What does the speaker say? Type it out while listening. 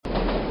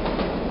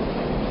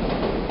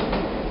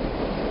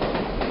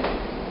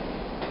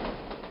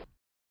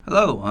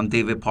Hello, I'm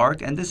David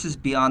Park, and this is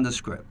Beyond the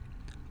Script.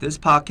 This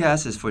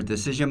podcast is for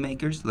decision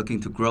makers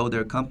looking to grow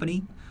their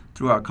company.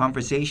 Through our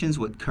conversations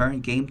with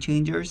current game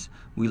changers,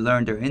 we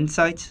learn their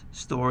insights,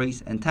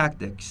 stories, and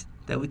tactics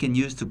that we can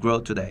use to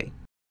grow today.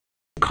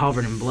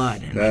 Covered in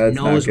blood, and That's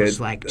my nose not was good.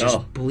 like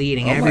just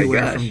bleeding Oh my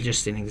everywhere gosh. from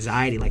just an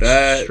anxiety, like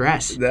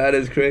stress. That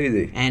is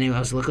crazy. And I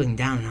was looking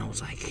down, and I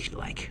was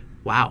like,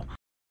 wow.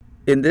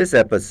 In this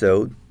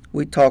episode,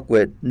 we talk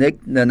with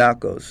Nick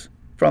Nanakos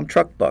from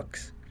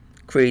TruckBucks,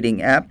 creating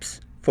apps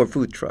for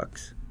food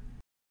trucks.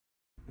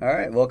 All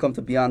right, welcome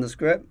to Beyond the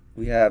Script.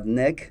 We have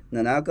Nick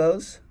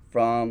Nanakos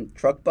from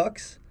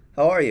TruckBucks.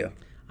 How are you?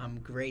 I'm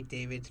great,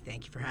 David.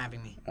 Thank you for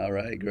having me. All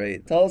right,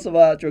 great. Tell us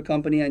about your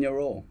company and your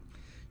role.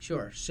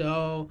 Sure.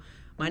 So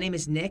my name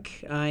is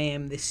Nick. I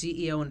am the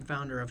CEO and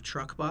founder of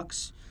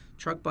TruckBucks.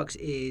 TruckBucks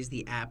is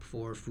the app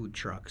for food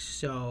trucks.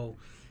 So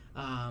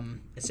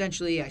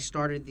essentially, I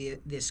started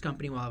this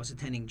company while I was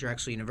attending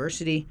Drexel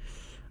University.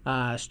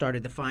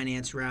 Started the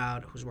finance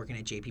route, was working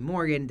at JP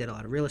Morgan, did a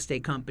lot of real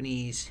estate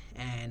companies,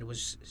 and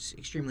was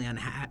extremely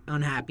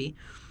unhappy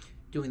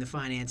doing the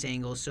finance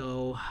angle.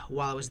 So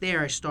while I was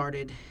there, I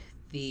started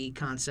the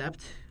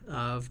concept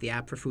of the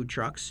app for food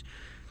trucks.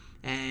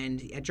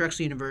 And at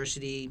Drexel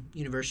University,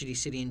 University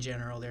City in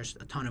general, there's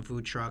a ton of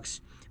food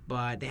trucks,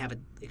 but they have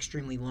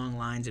extremely long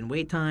lines and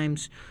wait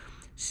times.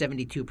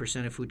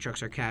 72% of food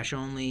trucks are cash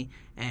only,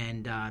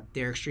 and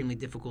they're extremely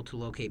difficult to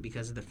locate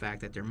because of the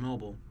fact that they're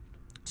mobile.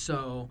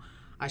 So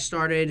I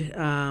started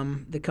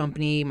the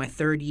company my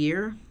third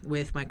year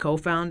with my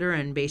co-founder,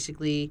 and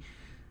basically,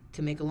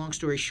 to make a long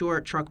story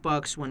short,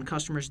 TruckBucks, when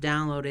customers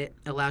download it,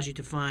 allows you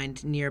to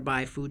find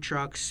nearby food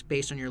trucks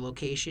based on your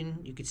location.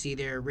 You can see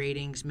their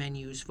ratings,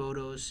 menus,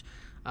 photos,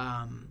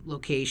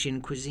 location,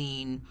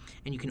 cuisine,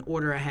 and you can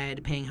order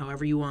ahead, paying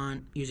however you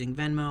want, using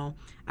Venmo,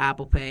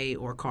 Apple Pay,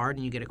 or card,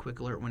 and you get a quick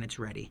alert when it's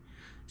ready.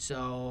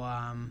 So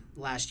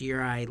last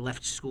year I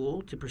left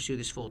school to pursue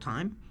this full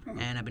time,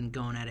 and I've been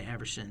going at it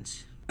ever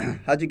since.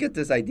 How'd you get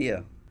this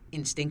idea?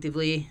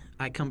 Instinctively,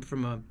 I come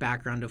from a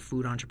background of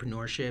food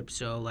entrepreneurship.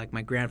 So like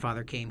my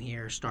grandfather came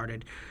here,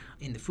 started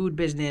in the food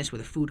business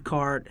with a food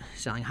cart,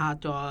 selling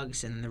hot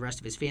dogs, and the rest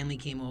of his family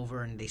came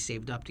over and they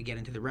saved up to get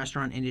into the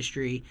restaurant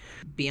industry.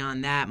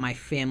 Beyond that, my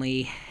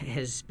family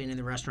has been in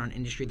the restaurant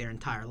industry their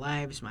entire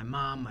lives. My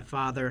mom, my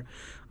father,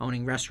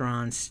 owning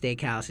restaurants,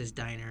 steakhouses,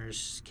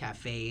 diners,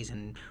 cafes,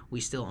 and we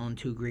still own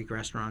 2 Greek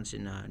restaurants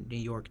in New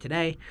York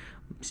today.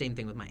 Same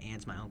thing with my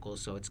aunts, my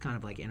uncles, so it's kind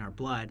of like in our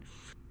blood.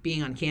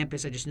 Being on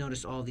campus, I just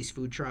noticed all these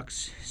food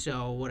trucks.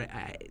 So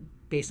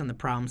based on the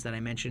problems that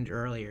I mentioned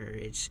earlier,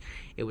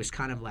 it was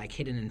kind of like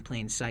hidden in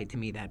plain sight to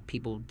me that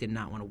people did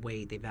not want to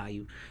wait. They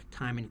value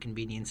time and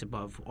convenience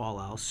above all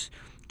else.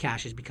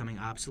 Cash is becoming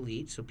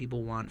obsolete, so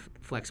people want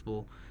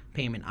flexible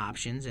payment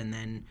options. And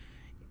then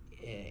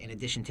in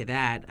addition to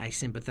that, I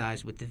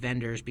sympathized with the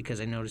vendors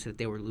because I noticed that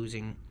they were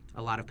losing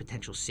a lot of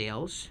potential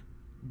sales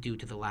due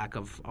to the lack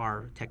of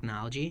our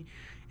technology.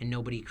 And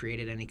nobody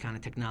created any kind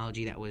of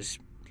technology that was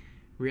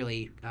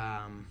really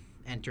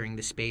entering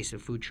the space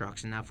of food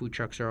trucks. And now food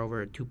trucks are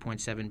over a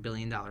 $2.7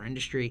 billion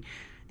industry.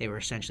 They were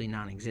essentially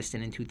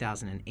non-existent in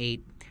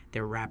 2008.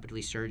 They're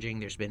rapidly surging.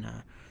 There's been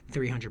a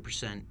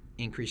 300%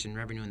 increase in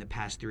revenue in the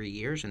past 3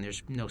 years, and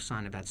there's no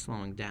sign of that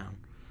slowing down.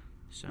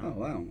 So.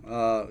 Oh,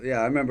 wow. Yeah,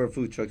 I remember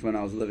food trucks when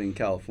I was living in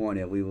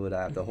California. We would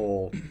have the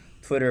whole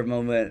Twitter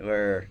moment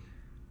where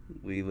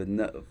we would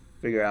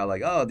figure out,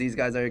 like, oh, these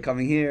guys are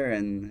coming here,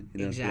 and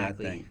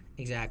Exactly. That thing.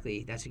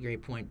 Exactly. That's a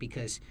great point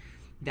because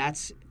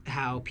that's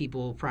how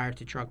people prior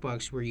to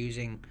TruckBucks were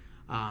using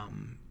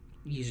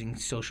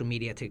social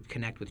media to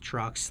connect with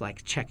trucks,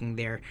 like checking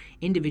their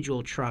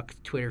individual truck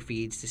Twitter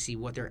feeds to see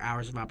what their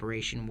hours of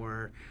operation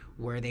were,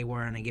 where they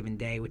were on a given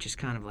day, which is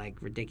kind of like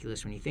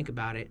ridiculous when you think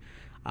about it,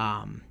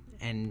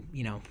 and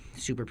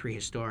super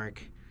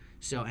prehistoric.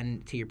 So,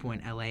 and to your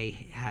point, LA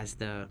has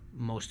the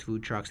most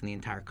food trucks in the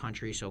entire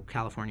country. So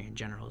California in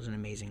general is an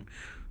amazing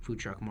food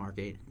truck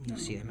market. You'll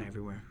see them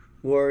everywhere.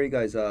 Where are you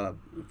guys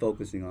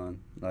focusing on?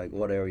 Like,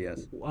 what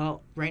areas?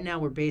 Well, right now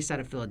we're based out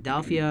of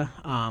Philadelphia.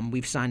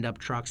 We've signed up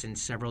trucks in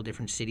several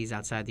different cities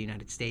outside the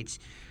United States,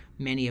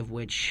 many of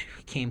which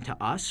came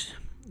to us.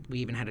 We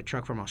even had a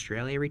truck from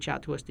Australia reach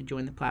out to us to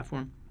join the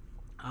platform.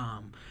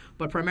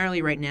 But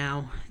primarily right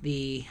now,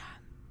 the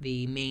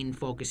main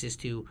focus is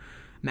to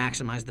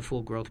maximize the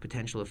full growth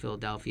potential of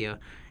Philadelphia.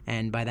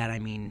 And by that I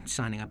mean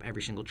signing up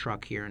every single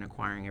truck here and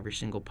acquiring every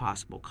single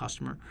possible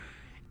customer.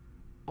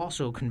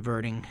 Also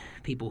converting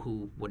people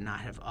who would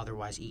not have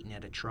otherwise eaten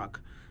at a truck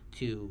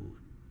to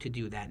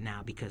do that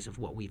now because of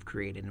what we've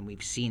created. And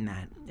we've seen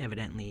that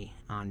evidently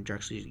on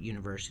Drexel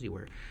University,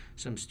 where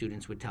some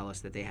students would tell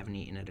us that they haven't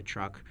eaten at a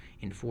truck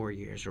in 4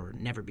 years or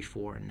never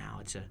before, and now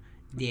it's a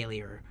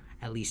daily or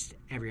at least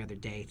every other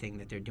day thing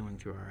that they're doing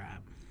through our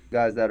app.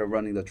 Guys that are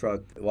running the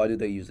truck, why do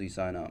they usually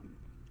sign up?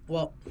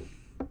 Well,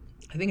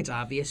 I think it's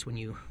obvious when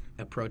you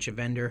approach a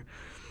vendor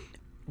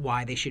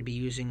why they should be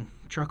using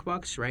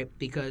TruckBucks, right?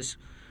 Because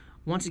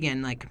once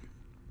again, like,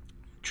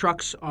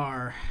 trucks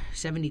are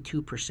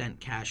 72%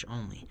 cash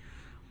only.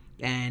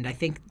 And I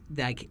think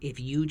like if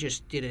you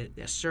just did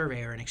a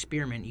survey or an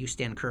experiment, you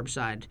stand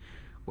curbside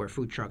where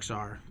food trucks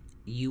are,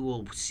 you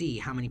will see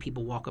how many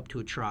people walk up to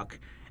a truck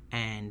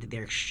and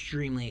they're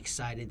extremely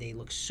excited. They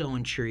look so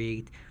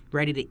intrigued,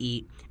 ready to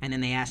eat, and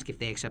then they ask if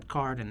they accept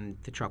card, and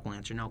the truck will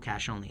answer no,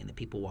 cash only, and the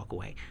people walk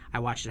away. I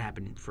watched it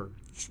happen for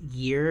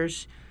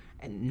years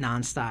and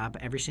nonstop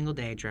every single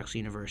day at Drexel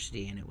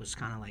University, and it was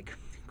kind of like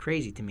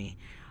crazy to me.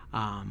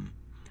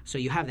 So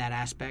you have that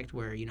aspect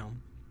where,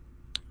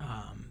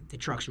 the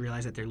trucks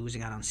realize that they're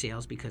losing out on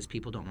sales because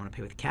people don't want to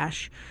pay with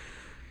cash.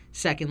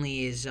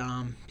 Secondly is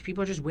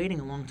people are just waiting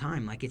a long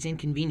time. Like, it's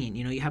inconvenient.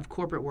 You have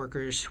corporate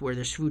workers where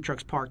there's food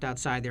trucks parked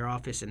outside their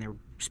office and they're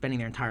spending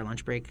their entire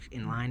lunch break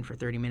in line for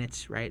 30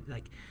 minutes, right?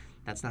 Like,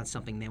 that's not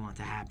something they want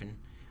to happen.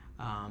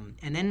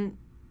 And then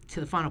to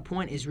the final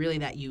point is really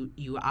that you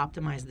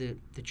optimize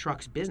the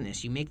truck's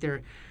business.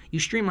 You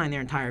streamline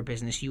their entire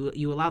business.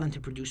 You allow them to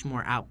produce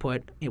more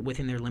output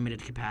within their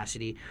limited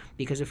capacity,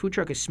 because a food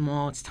truck is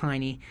small, it's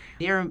tiny.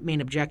 Their main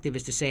objective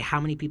is to say,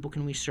 how many people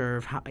can we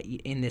serve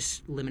in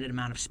this limited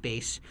amount of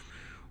space?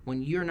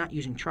 When you're not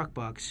using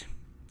TruckBucks,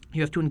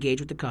 you have to engage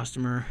with the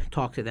customer,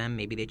 talk to them.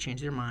 Maybe they change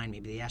their mind.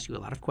 Maybe they ask you a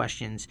lot of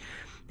questions.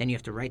 Then you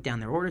have to write down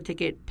their order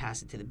ticket,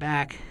 pass it to the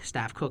back,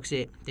 staff cooks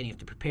it. Then you have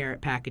to prepare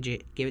it, package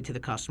it, give it to the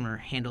customer,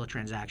 handle a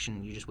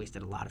transaction. You just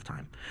wasted a lot of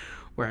time.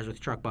 Whereas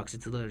with TruckBucks,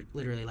 it's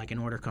literally like an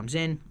order comes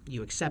in,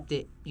 you accept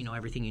it, you know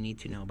everything you need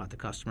to know about the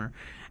customer,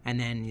 and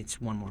then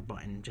it's one more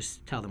button.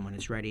 Just tell them when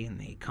it's ready,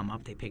 and they come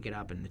up, they pick it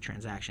up, and the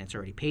transaction, it's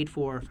already paid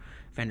for.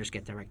 Vendors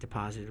get direct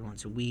deposited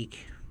once a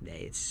week.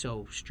 It's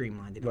so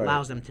streamlined. It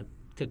allows them to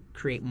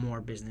create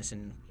more business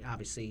and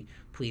obviously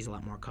please a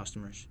lot more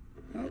customers.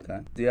 Okay.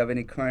 Do you have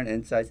any current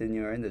insights in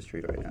your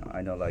industry right now?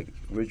 I know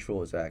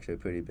Ritual is actually a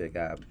pretty big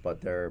app, but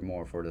they're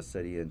more for the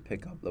city and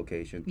pickup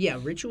location. Yeah,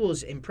 Ritual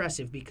is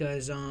impressive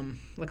because a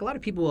lot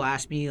of people will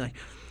ask me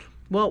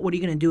well, what are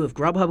you going to do if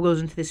Grubhub goes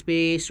into the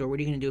space, or what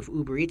are you going to do if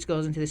Uber Eats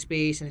goes into the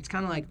space? And it's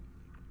kind of like,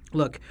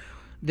 look,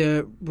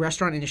 the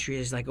restaurant industry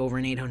is like over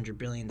an $800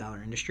 billion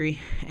industry,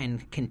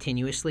 and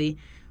continuously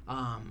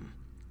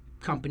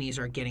companies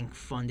are getting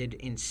funded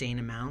insane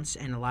amounts,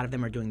 and a lot of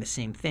them are doing the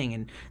same thing.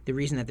 And the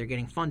reason that they're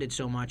getting funded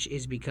so much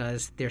is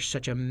because there's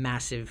such a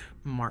massive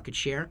market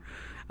share,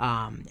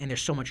 and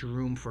there's so much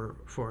room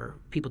for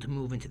people to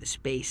move into the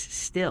space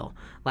still.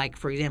 Like,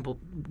 for example,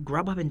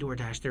 Grubhub and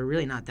DoorDash, they're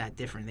really not that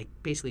different. They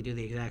basically do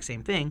the exact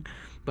same thing,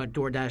 but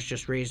DoorDash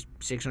just raised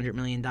 $600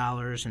 million,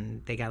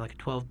 and they got like a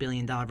 $12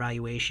 billion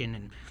valuation,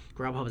 and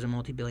Grubhub is a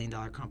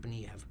multi-billion-dollar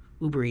company. You have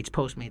Uber Eats,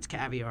 Postmates,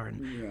 Caviar,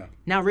 and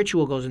now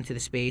Ritual goes into the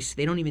space.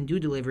 They don't even do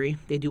delivery.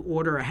 They do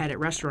order ahead at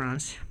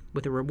restaurants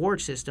with a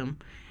reward system,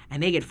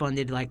 and they get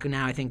funded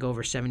now I think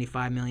over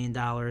 $75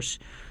 million.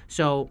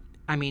 So,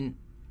 I mean,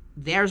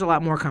 there's a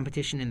lot more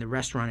competition in the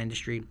restaurant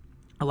industry,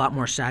 a lot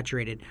more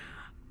saturated.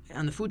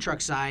 On the food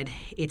truck side,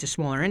 it's a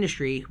smaller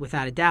industry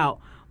without a doubt,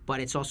 but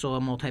it's also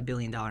a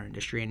multi-billion-dollar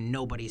industry, and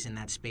nobody's in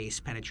that space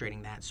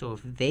penetrating that. So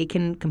if they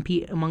can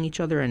compete among each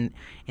other and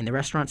in the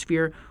restaurant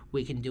sphere,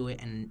 we can do it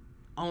and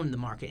own the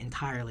market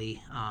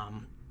entirely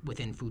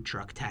within food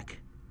truck tech.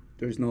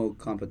 There's no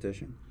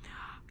competition.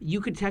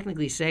 You could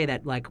technically say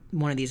that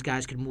one of these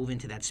guys could move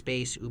into that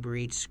space, Uber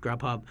Eats,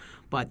 Grubhub,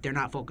 but they're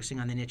not focusing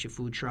on the niche of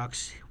food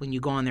trucks. When you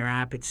go on their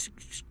app, it's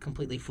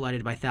completely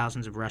flooded by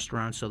thousands of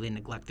restaurants, so they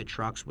neglect the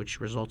trucks, which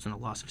results in a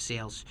loss of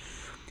sales.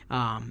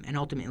 And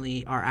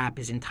ultimately, our app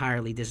is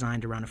entirely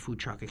designed around a food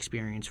truck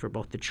experience for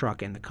both the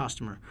truck and the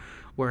customer.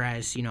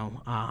 Whereas,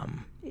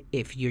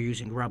 if you're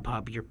using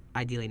Grubhub, you're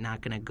ideally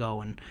not going to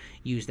go and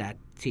use that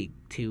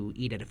to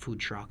eat at a food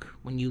truck.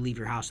 When you leave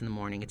your house in the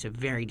morning, it's a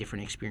very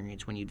different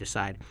experience when you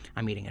decide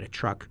I'm eating at a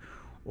truck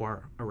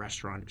or a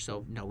restaurant.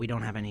 So, no, we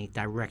don't have any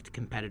direct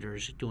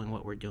competitors doing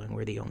what we're doing.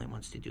 We're the only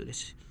ones to do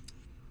this.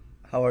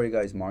 How are you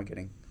guys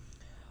marketing?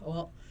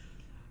 Well,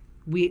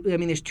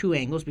 there's two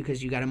angles,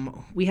 because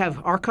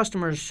our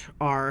customers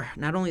are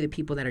not only the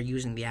people that are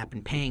using the app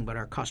and paying, but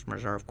our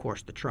customers are, of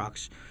course, the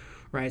trucks,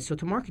 right? So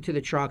to market to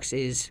the trucks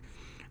is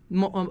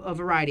a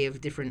variety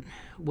of different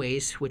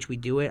ways which we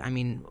do it. I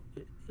mean,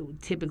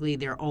 typically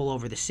they're all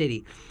over the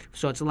city,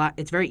 so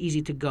it's very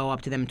easy to go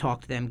up to them,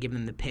 talk to them, give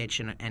them the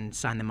pitch, and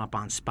sign them up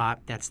on spot.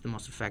 That's the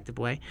most effective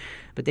way.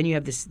 But then you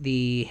have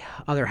the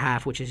other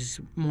half, which is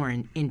more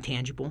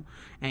intangible,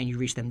 and you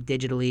reach them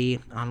digitally,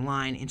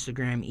 online,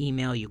 Instagram,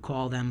 email. You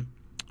call them,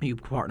 you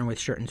partner with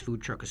certain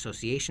food truck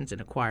associations and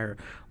acquire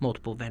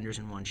multiple vendors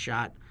in one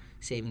shot,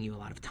 saving you a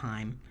lot of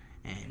time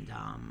and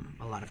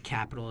a lot of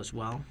capital as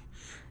well.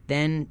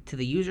 Then to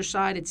the user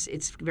side,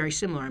 it's very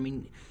similar. I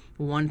mean,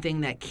 one thing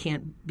that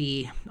can't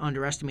be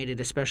underestimated,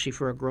 especially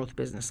for a growth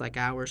business like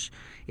ours,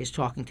 is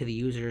talking to the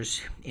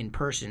users in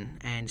person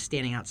and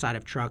standing outside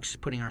of trucks,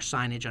 putting our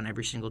signage on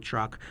every single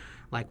truck.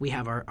 Like, we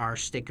have our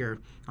sticker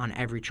on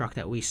every truck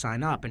that we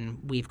sign up, and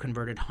we've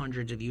converted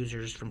hundreds of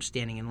users from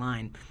standing in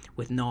line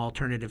with no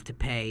alternative to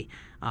pay,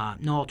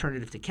 no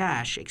alternative to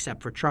cash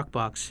except for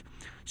TruckBucks.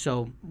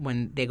 So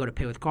when they go to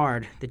pay with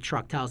card, the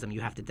truck tells them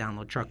you have to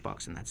download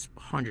TruckBucks, and that's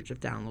hundreds of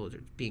downloads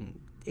being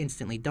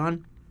instantly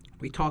done.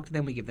 We talk to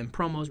them, we give them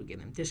promos, we give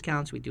them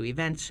discounts, we do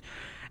events,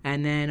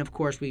 and then of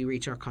course we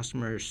reach our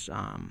customers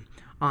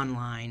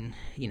online,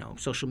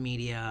 social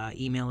media,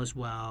 email as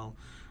well,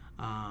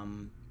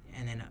 and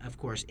then of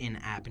course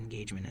in-app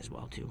engagement as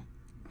well too.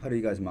 How do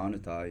you guys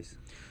monetize?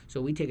 So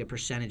we take a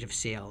percentage of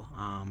sale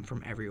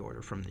from every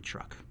order from the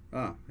truck.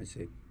 Ah, I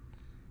see.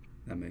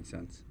 That makes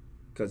sense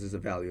because it's a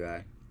value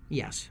add.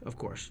 Yes, of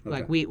course.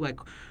 Okay.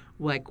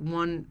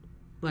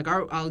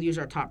 I'll use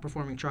our top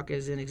performing truck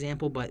as an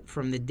example, but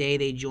from the day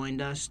they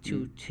joined us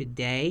to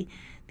today,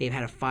 they've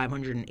had a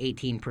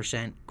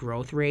 518%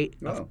 growth rate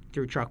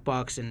through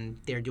TruckBucks, and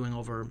they're doing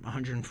over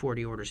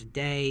 140 orders a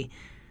day.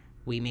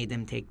 We made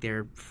them take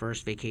their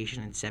first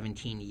vacation in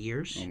 17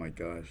 years. Oh my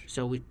gosh.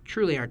 So we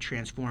truly are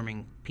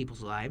transforming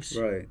people's lives.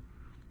 Right.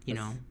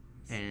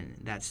 And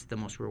that's the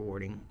most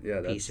rewarding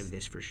piece of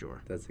this for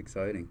sure. That's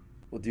exciting.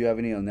 Well, do you have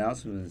any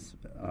announcements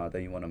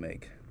that you want to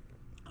make?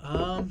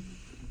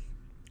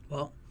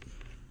 Well,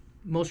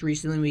 most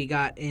recently we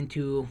got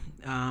into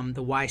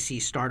the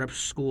YC Startup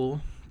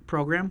School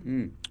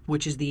program,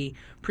 which is the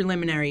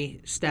preliminary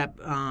step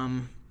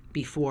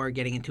before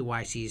getting into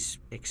YC's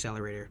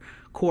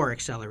core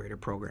accelerator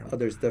program. Oh,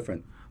 there's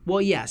different.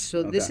 Well, yes.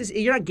 So this is,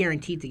 you're not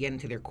guaranteed to get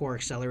into their core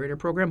accelerator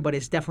program, but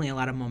it's definitely a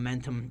lot of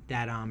momentum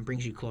that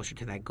brings you closer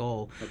to that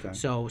goal. Okay.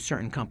 So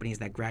certain companies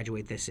that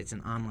graduate this, it's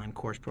an online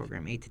course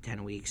program, 8 to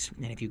 10 weeks.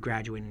 And if you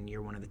graduate and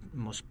you're one of the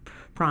most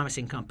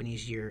promising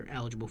companies, you're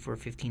eligible for a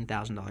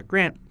 $15,000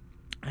 grant.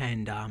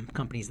 And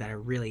companies that are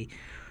really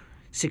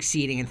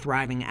succeeding and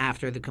thriving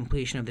after the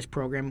completion of this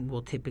program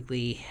will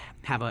typically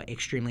have an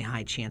extremely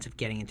high chance of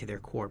getting into their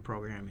core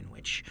program, in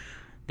which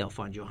they'll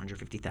fund you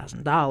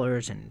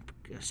 $150,000 and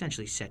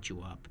essentially set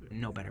you up.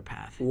 No better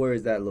path. Where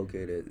is that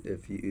located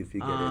if you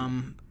get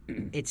in?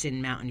 It's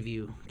in Mountain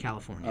View,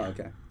 California. Oh,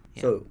 okay.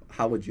 Yeah. So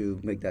how would you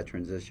make that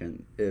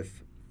transition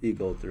if you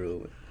go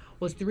through it?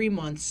 Well, it's 3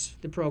 months,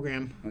 the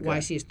program. Okay.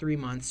 YC is 3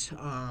 months.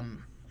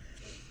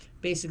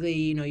 Basically,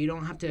 you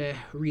don't have to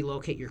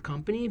relocate your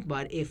company,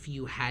 but if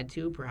you had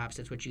to, perhaps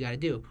that's what you got to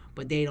do.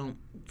 But they don't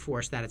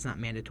force that. It's not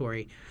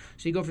mandatory.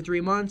 So you go for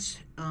 3 months.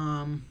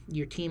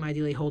 Your team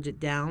ideally holds it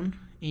down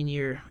in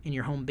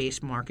your home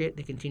base market.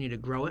 They continue to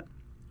grow it.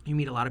 You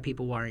meet a lot of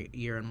people while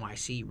you're in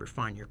YC. You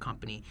refine your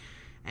company,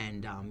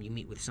 and you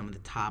meet with some of the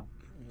top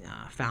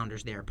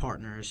founders there,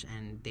 partners,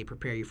 and they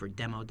prepare you for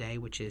Demo Day,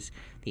 which is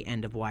the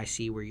end of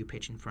YC, where you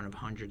pitch in front of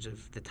hundreds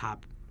of the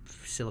top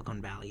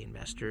Silicon Valley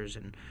investors,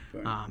 and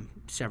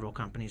several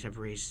companies have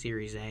raised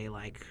Series A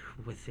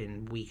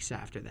within weeks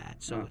after that.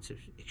 So it's an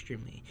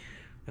extremely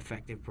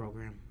effective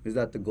program. Is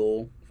that the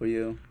goal for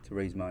you, to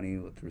raise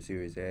money through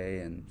Series A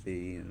and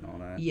B and all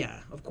that? Yeah,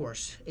 of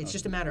course. It's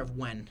just a matter of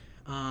when.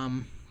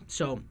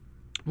 So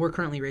we're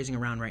currently raising a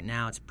round right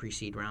now. It's a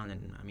pre-seed round,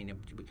 and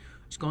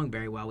it's going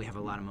very well. We have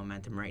a lot of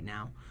momentum right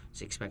now.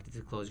 It's expected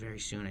to close very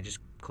soon. I just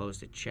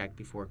closed a check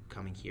before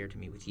coming here to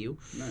meet with you.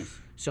 Nice.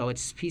 So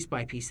it's piece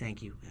by piece,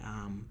 thank you,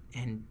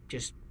 and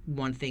just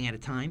one thing at a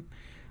time.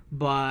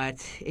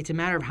 But it's a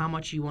matter of how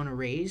much you want to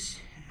raise,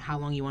 how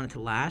long you want it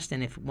to last,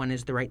 and when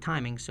is the right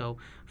timing. So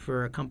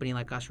for a company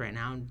like us right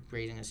now,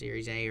 raising a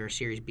Series A or a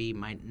Series B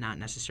might not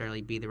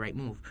necessarily be the right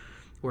move.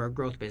 We're a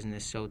growth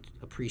business, so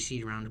a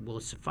pre-seed round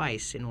will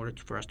suffice in order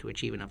for us to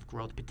achieve enough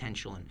growth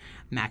potential and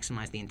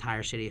maximize the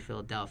entire city of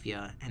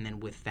Philadelphia. And then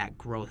with that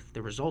growth,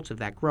 the results of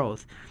that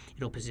growth,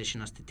 it'll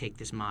position us to take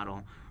this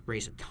model,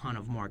 raise a ton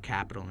of more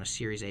capital in a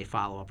Series A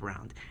follow-up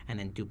round, and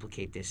then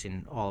duplicate this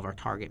in all of our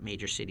target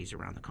major cities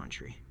around the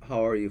country.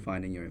 How are you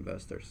finding your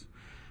investors?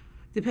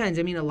 Depends.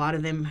 A lot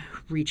of them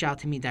reach out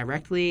to me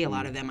directly. A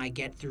lot of them I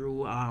get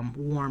through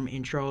warm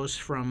intros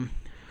from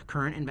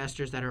current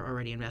investors that are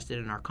already invested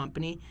in our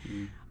company.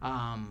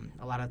 A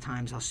lot of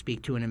times I'll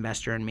speak to an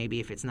investor, and maybe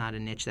if it's not a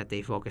niche that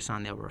they focus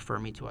on, they'll refer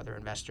me to other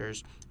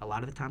investors. A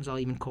lot of the times I'll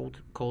even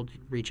cold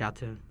reach out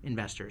to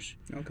investors.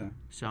 Okay.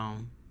 So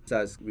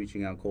besides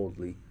reaching out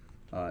coldly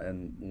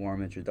and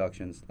warm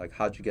introductions,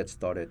 how'd you get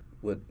started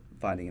with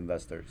finding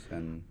investors?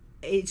 And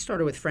it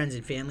started with friends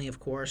and family, of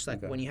course.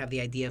 When you have the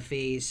idea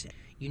phase,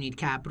 you need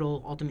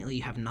capital. Ultimately,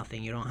 you have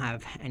nothing. You don't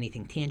have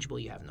anything tangible.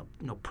 You have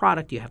no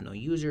product. You have no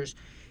users.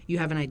 You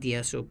have an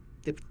idea. So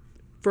the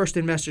first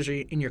investors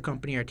in your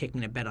company are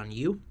taking a bet on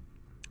you.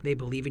 They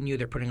believe in you.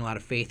 They're putting a lot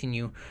of faith in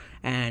you.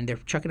 And they're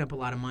chucking up a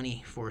lot of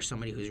money for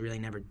somebody who's really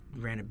never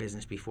ran a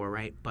business before,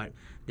 right? But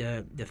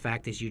the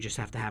fact is you just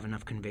have to have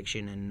enough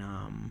conviction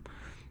and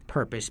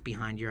purpose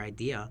behind your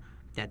idea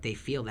that they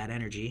feel that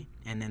energy,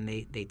 and then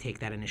they take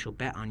that initial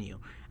bet on you.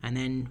 And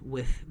then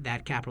with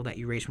that capital that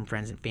you raise from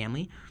friends and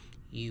family,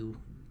 you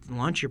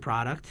launch your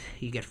product,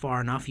 you get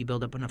far enough, you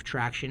build up enough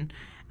traction,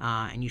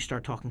 and you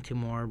start talking to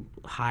more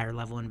higher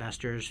level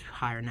investors,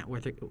 higher net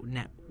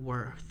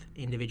worth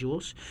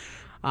individuals.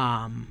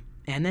 And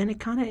then it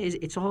kind of is,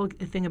 it's all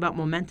a thing about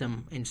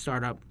momentum in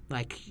startup.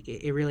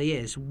 It really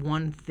is.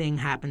 One thing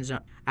happens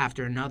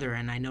after another,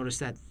 and I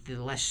noticed that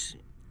the less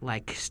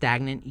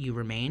stagnant you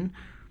remain,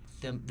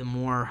 the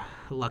more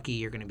lucky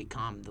you're going to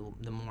become,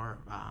 the more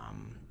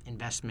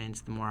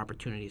investments, the more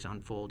opportunities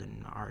unfold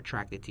and are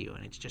attracted to you,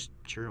 and it's just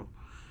true.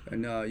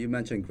 And you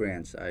mentioned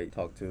grants. I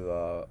talked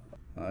to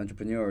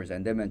entrepreneurs,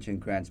 and they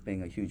mentioned grants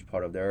being a huge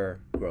part of their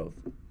growth.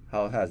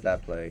 How has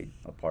that played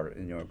a part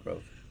in your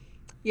growth?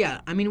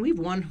 Yeah, I mean, we've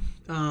won,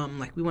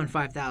 we won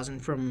 5,000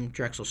 from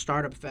Drexel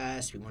Startup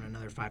Fest. We won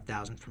another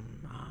 5,000 from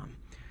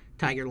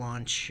Tiger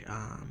Launch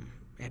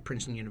at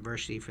Princeton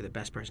University for the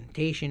best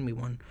presentation. We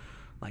won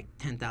like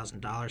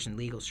 $10,000 in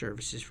legal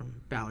services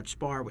from Ballard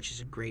Spahr, which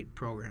is a great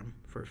program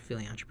for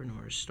Philly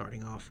entrepreneurs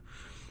starting off.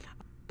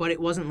 But it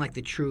wasn't like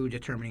the true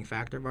determining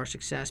factor of our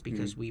success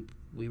because we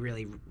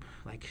really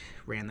like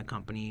ran the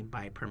company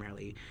by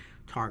primarily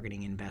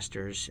targeting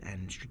investors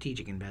and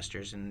strategic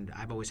investors, and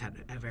I've always had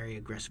a very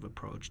aggressive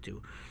approach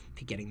to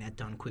getting that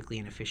done quickly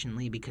and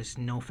efficiently because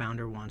no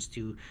founder wants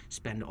to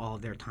spend all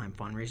of their time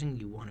fundraising.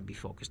 You want to be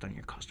focused on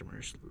your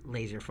customers,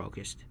 laser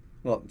focused.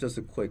 Well, just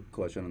a quick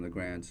question on the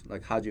grants.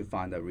 Like, how'd you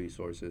find the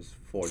resources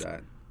for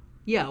that?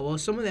 Yeah, well,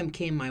 some of them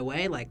came my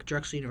way. Like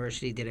Drexel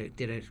University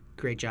did a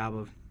great job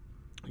of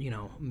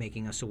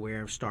making us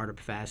aware of Startup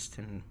Fest,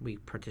 and we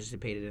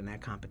participated in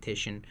that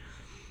competition.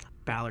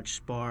 Ballard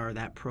Spahr,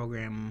 that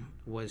program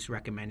was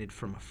recommended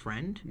from a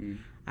friend,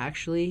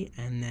 actually.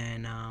 And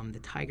then the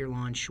Tiger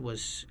Launch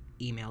was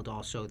emailed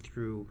also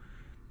through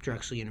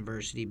Drexel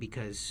University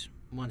because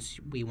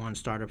once we won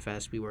Startup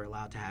Fest, we were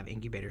allowed to have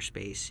incubator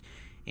space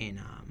in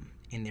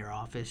their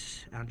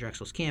office on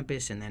Drexel's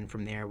campus. And then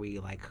from there, we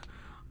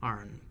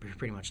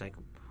pretty much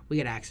we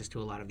get access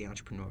to a lot of the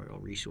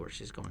entrepreneurial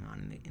resources going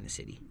on in the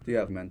city. Do you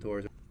have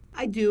mentors?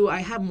 I do.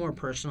 I have more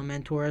personal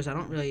mentors. I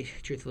don't really,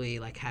 truthfully,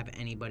 have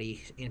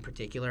anybody in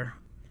particular.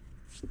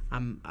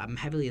 I'm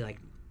heavily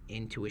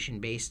intuition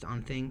based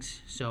on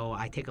things, so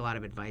I take a lot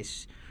of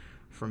advice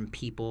from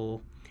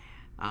people.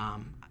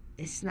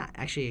 It's not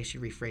actually. I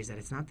should rephrase that.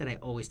 It's not that I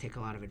always take a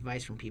lot of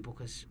advice from people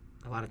because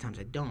a lot of times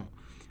I don't.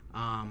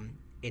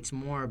 It's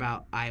more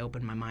about I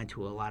open my mind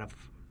to a lot of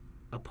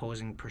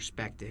opposing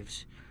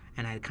perspectives,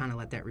 and I kind of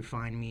let that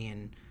refine me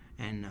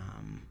and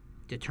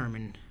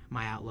determine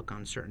my outlook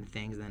on certain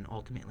things, and then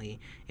ultimately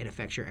it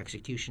affects your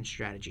execution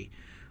strategy.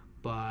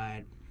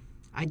 But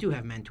I do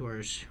have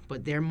mentors,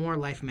 but they're more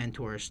life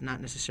mentors,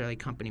 not necessarily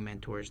company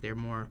mentors. They're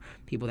more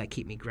people that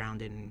keep me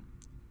grounded and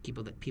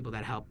people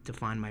that help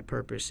define my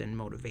purpose and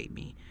motivate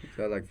me. Is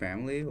that like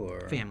family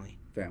or? Family.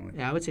 Family.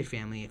 Yeah, I would say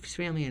family. It's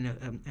family and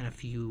a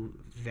few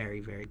very,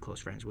 very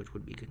close friends, which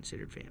would be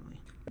considered family.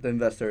 The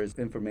investors'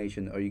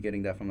 information, are you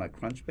getting that from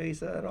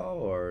Crunchbase at all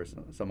or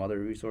some other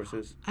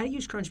resources? I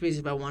use Crunchbase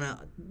if I want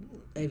to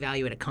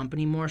evaluate a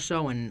company more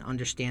so and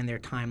understand their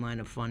timeline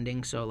of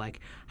funding. So,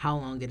 how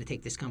long did it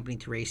take this company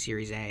to raise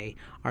Series A?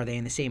 Are they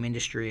in the same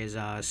industry as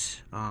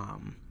us?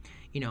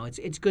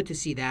 It's good to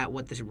see that,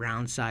 what the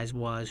round size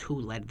was, who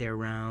led their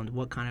round,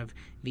 what kind of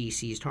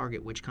VCs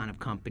target which kind of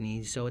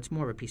companies. So it's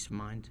more of a peace of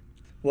mind.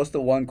 What's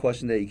the one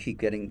question that you keep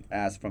getting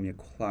asked from your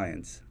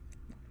clients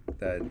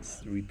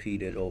that's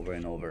repeated over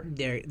and over?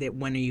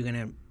 When are you going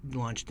to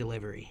launch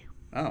delivery?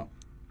 Oh,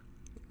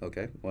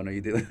 okay. When are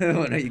you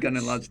going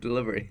to launch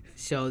delivery?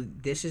 So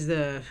this is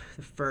the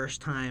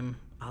first time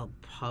I'll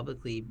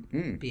publicly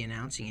be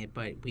announcing it,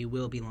 but we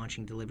will be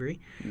launching delivery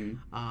in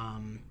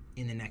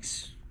the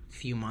next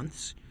few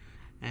months,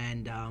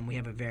 and we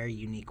have a very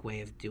unique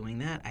way of doing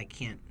that. I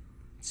can't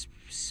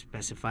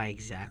specify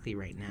exactly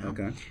right now.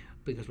 Okay.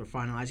 Because we're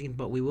finalizing it,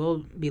 but we will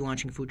be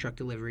launching food truck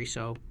delivery,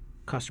 so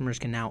customers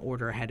can now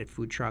order ahead at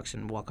food trucks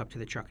and walk up to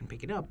the truck and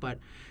pick it up. But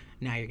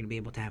now you're going to be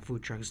able to have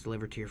food trucks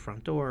delivered to your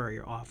front door or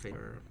your office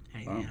or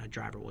anything. A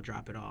driver will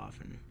drop it off.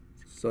 And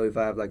so if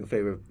I have a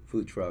favorite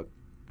food truck,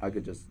 I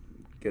could just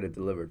get it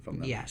delivered from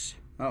them? Yes.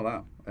 Oh,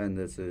 wow. And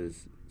this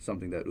is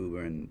something that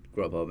Uber and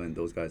Grubhub and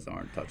those guys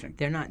aren't touching?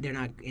 They're not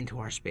into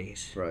our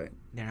space. Right.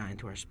 They're not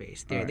into our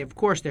space. Right. Of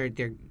course,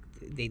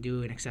 they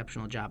do an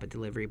exceptional job at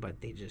delivery,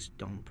 but they just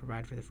don't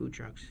provide for the food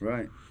trucks.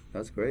 Right.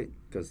 That's great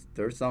because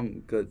there's some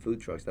good food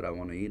trucks that I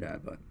want to eat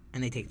at, but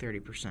and they take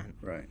 30%.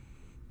 Right.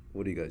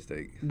 What do you guys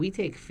take? We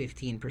take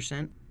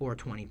 15% or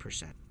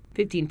 20%.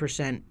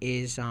 15%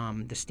 is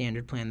the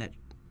standard plan that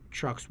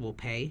trucks will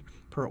pay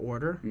per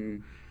order,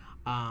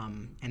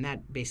 and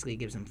that basically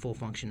gives them full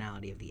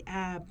functionality of the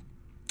app,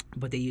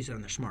 but they use it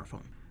on their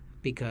smartphone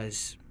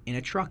because in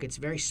a truck it's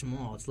very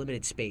small, it's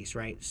limited space,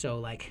 right?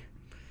 So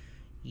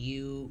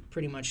you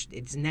pretty much,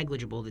 it's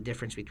negligible the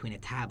difference between a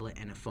tablet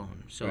and a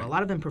phone. So right. A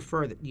lot of them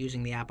prefer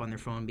using the app on their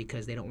phone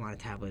because they don't want a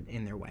tablet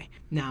in their way.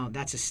 Now,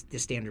 that's the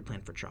standard plan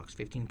for trucks,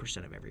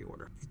 15% of every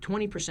order. The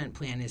 20%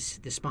 plan is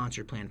the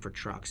sponsored plan for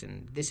trucks,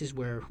 and this is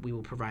where we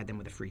will provide them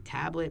with a free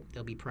tablet.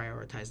 They'll be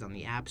prioritized on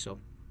the app, so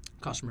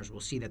customers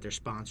will see that they're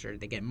sponsored.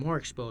 They get more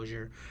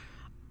exposure.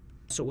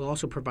 So we'll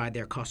also provide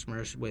their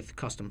customers with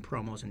custom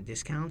promos and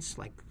discounts,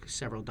 like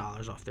several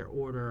dollars off their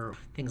order,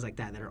 things like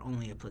that are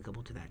only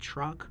applicable to that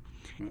truck.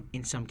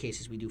 In some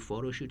cases, we do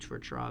photo shoots for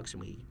trucks,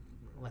 and we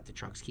let the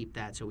trucks keep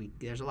that. So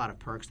there's a lot of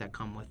perks that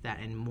come with that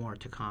and more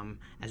to come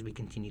as we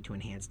continue to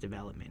enhance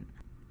development.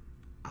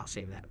 I'll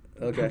save that.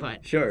 Okay,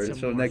 but sure.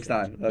 So next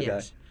time. Okay.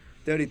 Yes.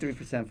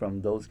 33%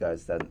 from those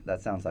guys,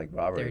 that sounds like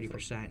robbery.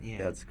 30%, yeah.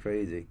 That's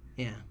crazy.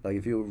 Yeah. Like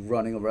if you're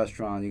running a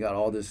restaurant, you got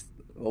all this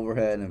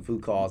overhead and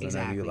food costs, and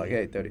then Exactly. you're like,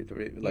 hey,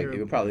 33. Like you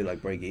could probably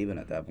like break even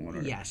at that point.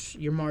 Right? Yes,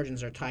 your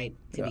margins are tight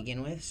to Yeah.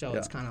 begin with, so Yeah.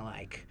 it's kind of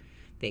like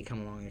they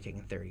come along, they're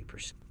taking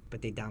 30%,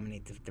 but they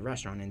dominate the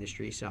restaurant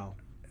industry. So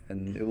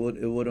And it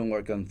wouldn't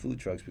work on food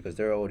trucks because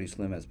they're already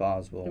slim as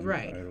possible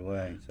Right.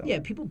 away. So. yeah,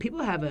 people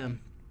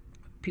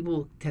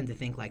tend to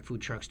think like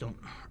food trucks don't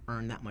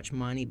earn that much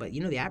money, but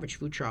the average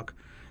food truck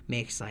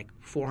makes like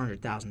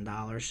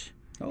 $400,000.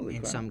 Holy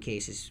In crap. some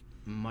cases,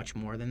 much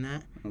more than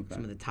that. Okay.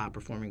 Some of the top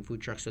performing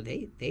food trucks, so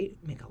they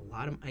make a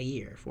lot a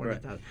year,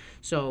 400,000.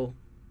 So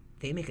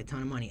they make a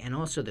ton of money, and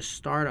also the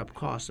startup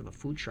cost of a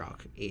food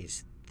truck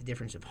is the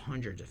difference of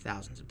hundreds of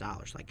thousands of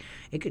dollars. Like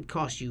it could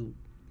cost you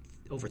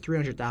over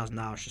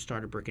 $300,000 to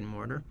start a brick and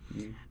mortar.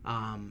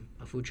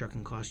 A food truck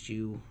can cost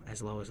you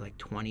as low as like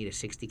 20 to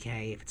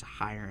 60K. If it's a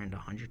higher end,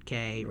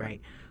 100K,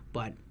 right?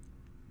 But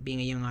being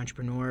a young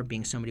entrepreneur,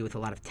 being somebody with a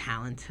lot of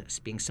talent,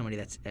 being somebody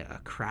that's a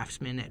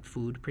craftsman at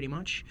food pretty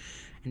much,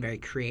 and very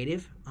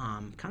creative,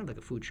 kind of like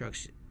a food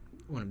truck's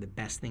one of the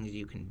best things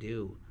you can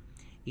do.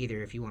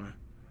 Either if you want to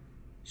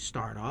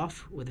start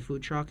off with a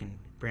food truck and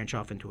branch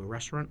off into a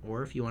restaurant,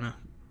 or if you want to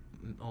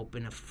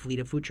open a fleet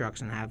of food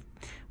trucks and have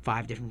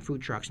 5 different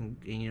food trucks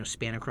and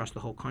span across the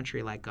whole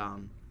country, like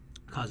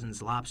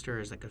Cousins Lobster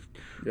is like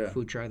a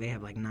food truck. They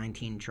have like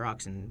 19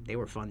 trucks, and they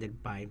were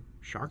funded by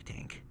Shark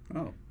Tank.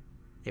 Oh.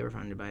 They were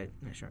funded by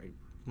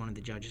one of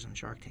the judges on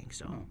Shark Tank,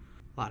 so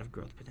a lot of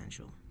growth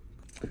potential.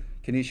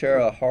 Can you share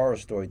a horror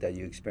story that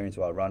you experienced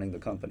while running the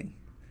company?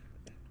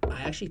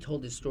 I actually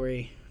told this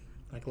story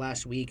like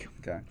last week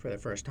for the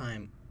first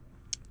time.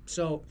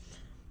 So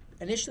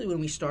initially when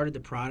we started the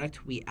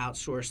product, we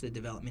outsourced the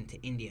development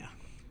to India.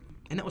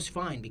 And that was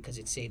fine because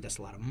it saved us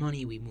a lot of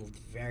money. We moved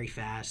very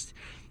fast.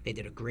 They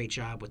did a great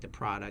job with the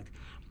product.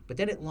 But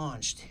then it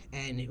launched,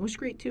 and it was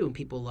great too.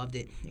 People loved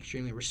it,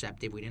 extremely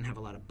receptive. We didn't have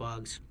a lot of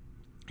bugs,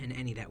 and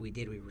any that we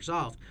did, we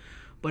resolved.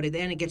 But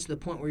then it gets to the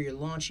point where you're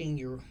launching,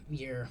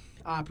 you're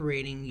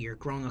operating, you're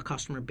growing a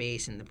customer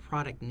base, and the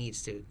product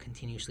needs to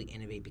continuously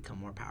innovate, become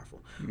more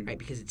powerful, right?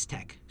 Because it's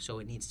tech, so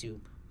it needs to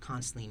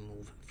constantly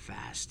move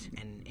fast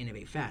and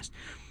innovate fast.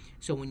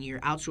 So when you're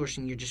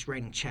outsourcing, you're just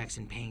writing checks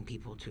and paying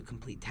people to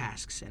complete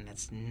tasks, and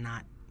that's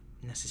not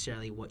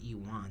necessarily what you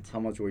want. How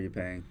much were you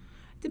paying?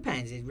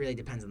 Depends. It really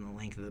depends on the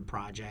length of the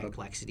project,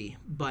 complexity.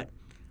 But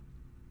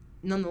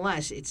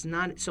nonetheless, it's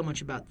not so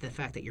much about the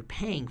fact that you're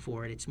paying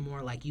for it. It's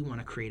more like you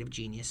want a creative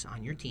genius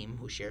on your team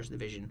who shares the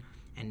vision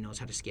and knows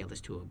how to scale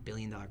this to $1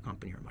 billion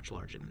company or much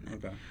larger than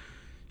that. Okay.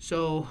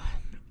 So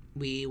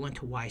we went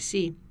to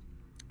YC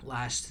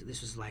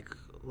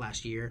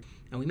last year,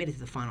 and we made it to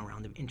the final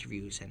round of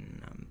interviews,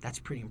 and that's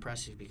pretty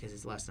impressive because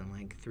it's less than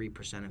like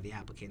 3% of the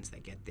applicants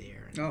that get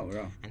there.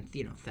 And,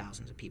 and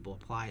thousands of people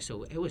apply.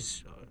 So it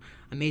was an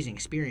amazing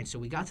experience. So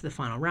we got to the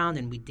final round,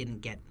 and we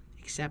didn't get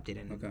accepted,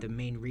 and the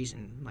main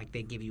reason, like,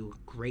 they give you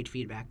great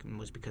feedback,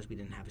 was because we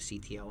didn't have a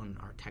CTO and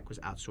our tech was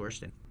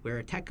outsourced. And we're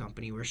a tech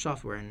company, we're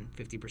software, and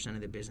 50%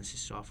 of the business is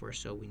software,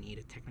 so we need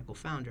a technical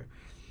founder.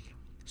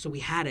 So we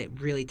had a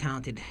really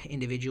talented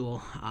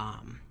individual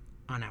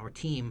on our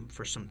team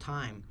for some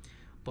time,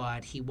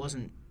 but he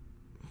wasn't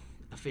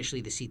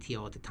officially the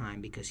CTO at the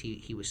time because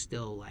he was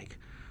still like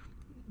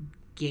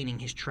gaining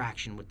his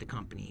traction with the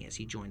company as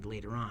he joined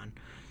later on.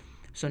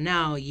 So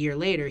now, a year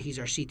later, he's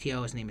our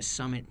CTO. His name is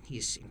Summit.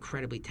 He's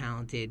incredibly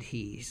talented.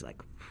 He's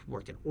like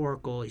worked at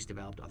Oracle. He's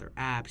developed other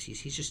apps.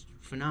 He's just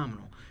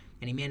phenomenal.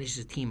 And he manages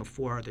a team of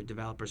 4 other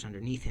developers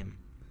underneath him.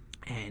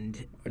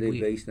 And Are they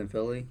based in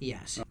Philly?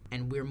 Yes.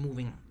 And we're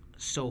moving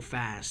so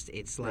fast.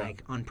 It's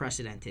like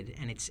unprecedented,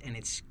 and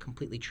it's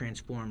completely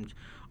transformed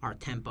our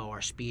tempo,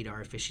 our speed,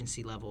 our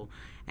efficiency level.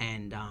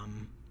 And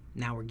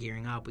now we're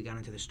gearing up. We got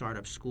into the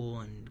startup school,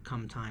 and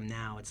come time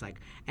now, it's like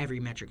every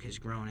metric has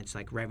grown. It's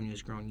like revenue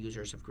has grown,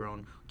 users have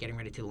grown, getting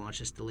ready to launch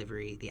this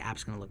delivery. The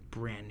app's going to look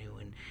brand new,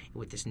 and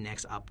with this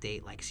next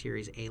update, like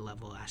Series A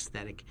level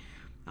aesthetic.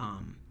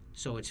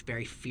 So it's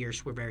very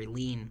fierce. We're very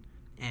lean,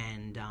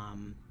 and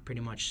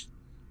pretty much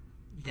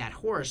that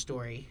horror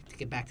story, to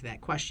get back to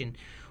that question,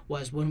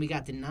 was when we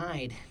got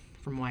denied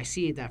from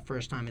YC that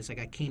first time. It's like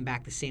I came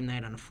back the same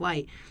night on a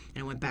flight,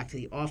 and I went back to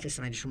the office,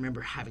 and I just remember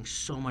having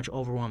so much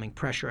overwhelming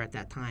pressure at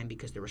that time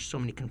because there were so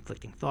many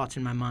conflicting thoughts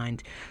in my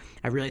mind.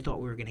 I really thought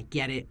we were going to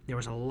get it. There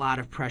was a lot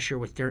of pressure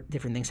with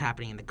different things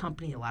happening in the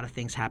company, a lot of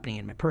things happening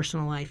in my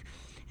personal life,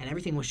 and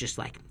everything was just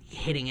like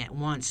hitting at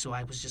once. So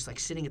I was just like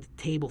sitting at the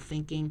table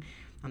thinking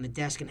on the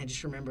desk, and I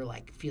just remember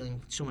like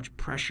feeling so much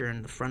pressure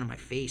in the front of my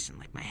face and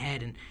like my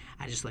head, and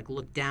I just like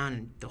looked down,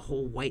 and the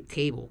whole white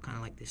table, kind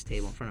of like this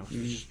table in front of us,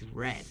 was just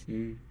red,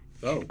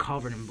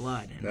 covered in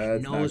blood, and my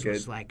nose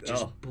was like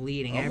just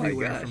bleeding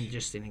everywhere from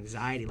just an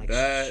anxiety, like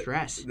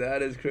stress.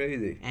 That is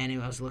crazy.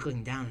 And I was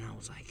looking down, and I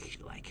was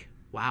like,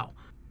 wow.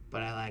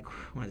 But I like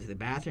went to the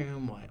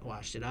bathroom,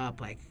 washed it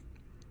up, like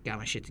got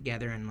my shit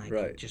together, and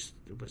like just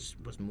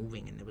was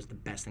moving, and it was the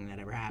best thing that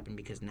ever happened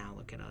because now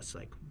look at us,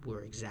 like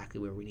we're exactly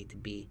where we need to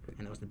be,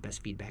 and that was the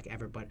best feedback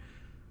ever. But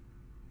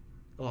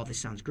all this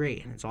sounds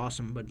great and it's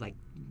awesome, but like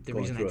the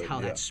reason I tell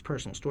that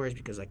personal story is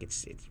because like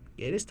it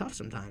is tough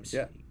sometimes.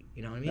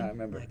 You know what I mean? Yeah, I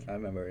remember. Like, I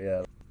remember.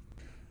 Yeah.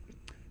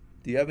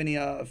 Do you have any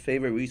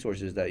favorite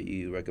resources that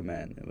you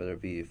recommend, whether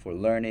it be for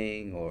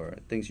learning or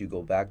things you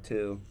go back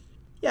to?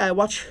 yeah, I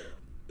watch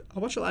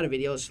a lot of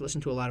videos,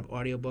 listen to a lot of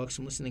audiobooks.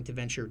 I'm listening to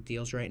Venture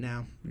Deals right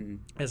now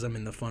as I'm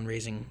in the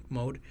fundraising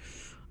mode,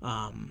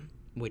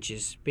 which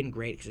has been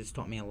great because it's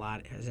taught me a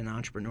lot as an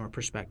entrepreneur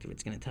perspective.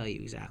 It's going to tell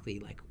you exactly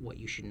like what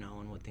you should know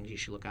and what things you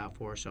should look out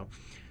for. So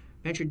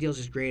Venture Deals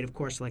is great. Of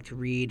course, I like to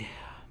read.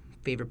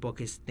 Favorite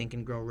book is Think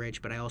and Grow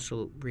Rich, but I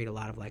also read a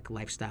lot of like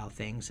lifestyle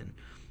things, and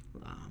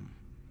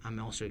I'm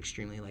also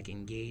extremely like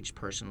engaged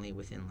personally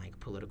within like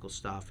political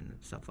stuff and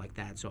stuff like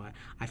that. So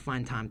I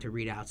find time to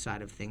read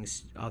outside of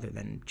things other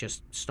than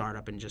just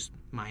startup and just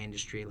my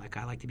industry. Like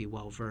I like to be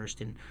well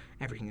versed in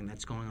everything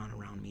that's going on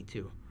around me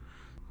too.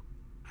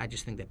 I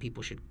just think that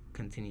people should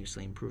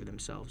continuously improve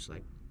themselves,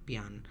 like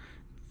beyond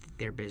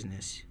their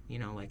business. You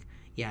know, like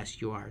yes,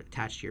 you are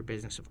attached to your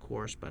business, of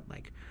course, but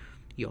like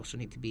you also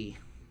need to be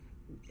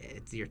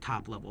at your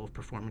top level of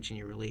performance in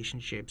your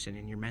relationships and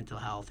in your mental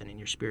health and in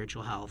your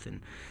spiritual health and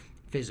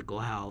physical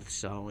health.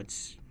 So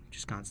it's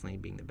just constantly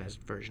being the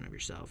best version of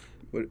yourself.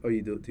 What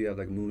you do? Do you have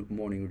like a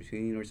morning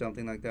routine or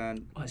something like that?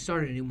 I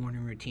started a new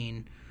morning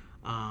routine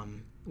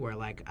where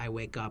like I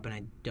wake up and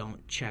I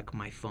don't check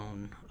my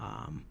phone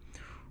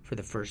for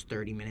the first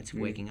 30 minutes of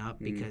waking up,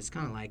 because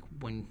kind of like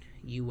when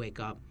you wake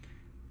up,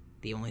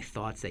 the only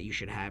thoughts that you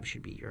should have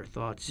should be your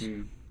thoughts,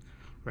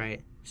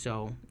 right?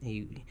 So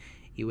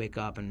you wake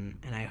up, and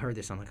I heard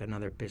this on like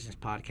another business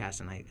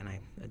podcast, and I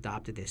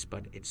adopted this,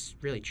 but it's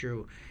really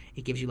true.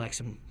 It gives you like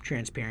some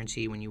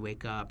transparency when you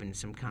wake up and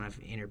some kind of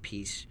inner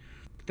peace.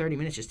 30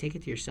 minutes, just take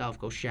it to yourself,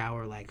 go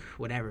shower, like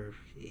whatever,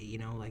 you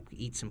know, like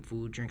eat some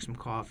food, drink some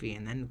coffee,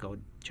 and then go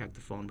check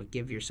the phone, but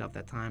give yourself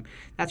that time.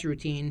 That's a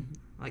routine.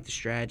 I like to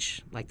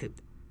stretch,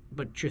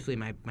 but truthfully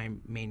my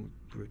main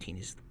routine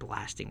is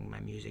blasting my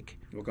music.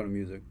 What kind of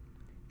music?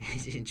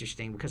 It's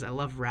interesting because I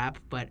love rap,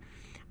 but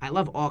I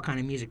love all kind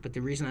of music, but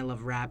the reason I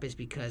love rap is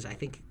because I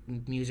think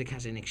music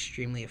has an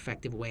extremely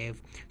effective way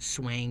of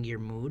swaying your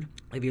mood.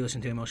 If you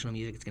listen to emotional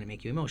music, it's going to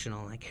make you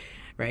emotional, like,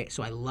 right?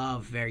 So I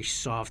love very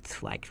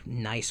soft, like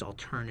nice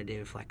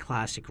alternative, like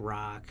classic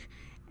rock,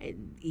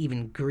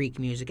 even Greek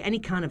music, any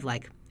kind of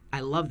like, I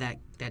love that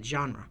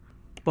genre.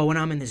 But when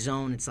I'm in the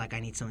zone, it's like I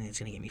need something that's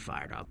going to get me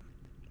fired up.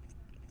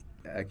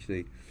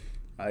 Actually,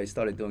 I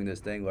started doing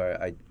this thing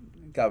where I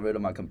got rid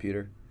of my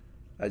computer.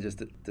 I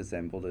just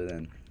disassembled it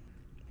and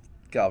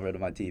got rid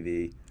of my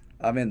TV.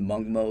 I'm in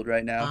monk mode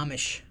right now.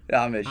 Amish.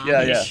 Yeah.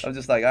 I'm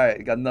just like, all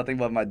right, got nothing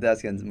but my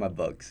desk and my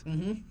books.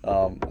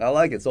 I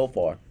like it so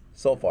far.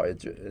 So far,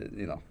 it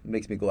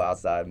makes me go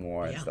outside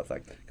more and stuff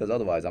like that. Because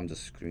otherwise, I'm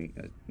just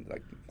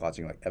like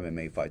watching like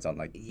MMA fights on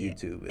like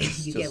YouTube.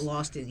 It's you get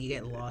lost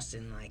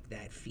in like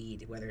that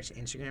feed, whether it's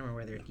Instagram or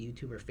whether it's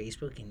YouTube or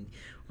Facebook, and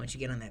once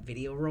you get on that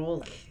video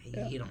roll,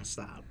 you don't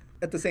stop.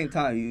 At the same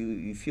time,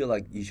 you feel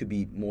like you should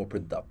be more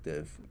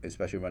productive,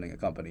 especially running a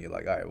company. You're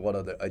like, all right, what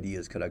other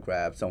ideas could I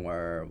grab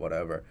somewhere,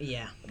 whatever.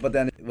 Yeah. But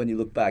then when you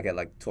look back at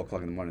like 2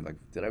 o'clock in the morning, like,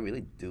 did I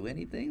really do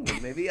anything?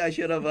 Like, maybe I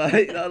should have,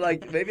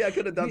 maybe I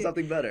could have done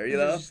something better, you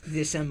know? Just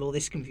disassemble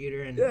this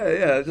computer and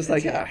just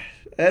like, throw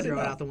it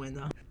out the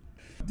window.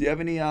 Do you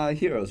have any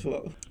heroes?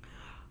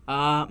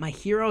 My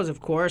heroes, of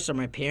course, are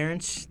my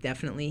parents,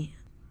 definitely.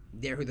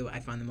 They're who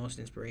I find the most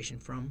inspiration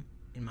from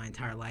in my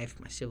entire life.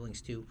 My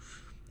siblings, too.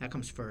 That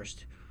comes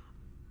first.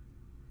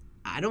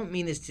 I don't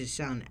mean this to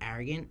sound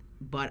arrogant,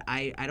 but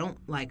I don't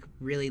like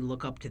really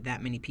look up to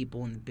that many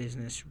people in the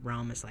business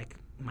realm as like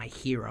my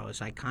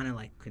heroes. I kind of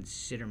like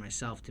consider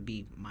myself to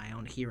be my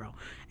own hero.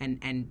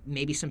 And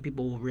maybe some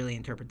people will really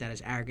interpret that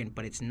as arrogant,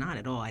 but it's not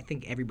at all. I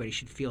think everybody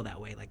should feel that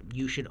way. Like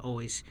you should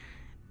always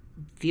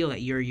feel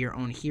that you're your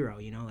own hero,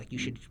 you know? Like you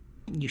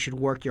should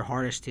work your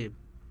hardest to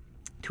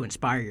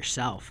inspire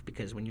yourself,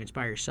 because when you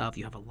inspire yourself,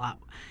 you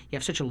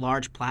have such a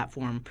large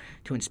platform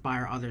to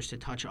inspire others, to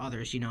touch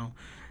others, you know.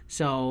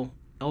 So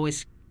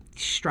always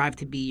strive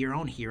to be your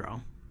own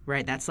hero,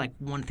 right? That's like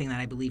one thing that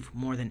I believe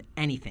more than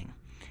anything.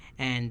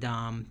 And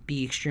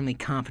be extremely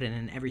confident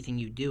in everything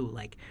you do.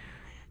 Like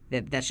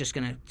that's just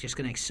gonna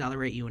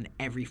accelerate you in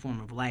every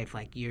form of life.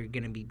 Like you're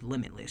gonna be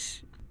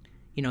limitless.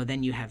 You know,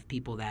 then you have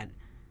people that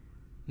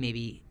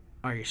maybe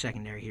are your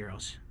secondary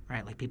heroes,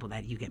 right? Like people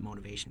that you get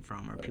motivation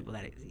from, or people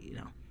that, you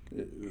know.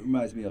 It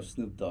reminds me of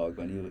Snoop Dogg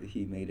when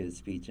he made his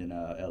speech in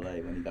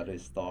L.A. when he got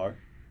his star.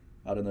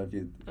 I don't know if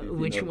you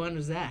Which know. one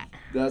was that?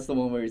 That's the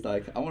one where he's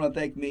like, I want to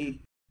thank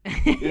me.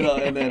 You know,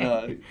 and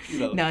then, you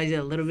know. No, he's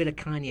a little bit of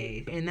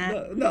Kanye in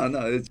that. No,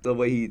 it's the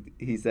way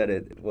he said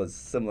it was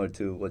similar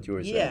to what you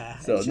were saying. Yeah.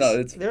 So,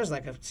 there was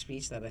like a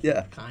speech that I think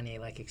Kanye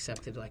like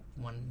accepted like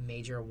one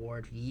major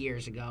award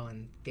years ago,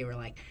 and they were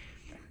like,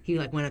 he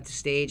like went up to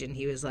stage and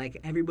he was like,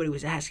 everybody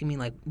was asking me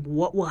like,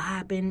 what will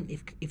happen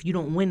if you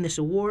don't win this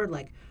award?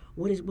 Like,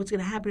 what's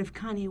gonna happen if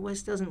Kanye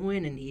West doesn't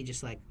win? And he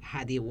just like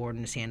had the award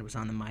in his hand, was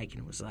on the mic,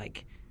 and was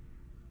like,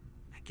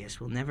 I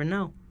guess we'll never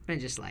know.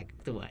 and just like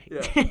the way.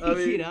 Yeah, I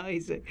mean, you know,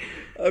 he's like,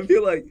 I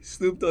feel like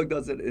Snoop Dogg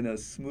does it in a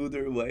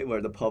smoother way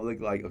where the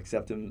public like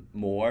accept him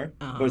more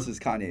versus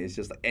Kanye. It's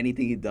just like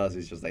anything he does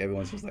is just like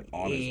everyone's just like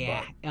on his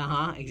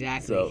butt.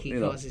 Exactly. So, he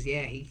causes,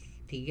 he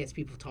gets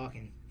people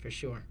talking for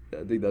sure.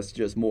 I think that's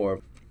just more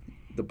of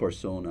the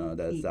persona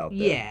that's out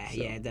there.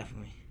 Yeah,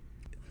 definitely.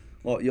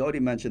 Well, you already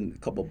mentioned a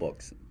couple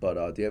books, but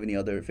do you have any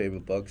other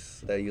favorite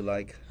books that you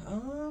like?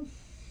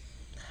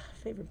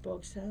 Favorite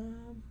books?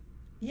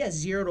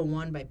 0 to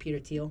 1 by Peter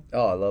Thiel.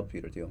 Oh, I love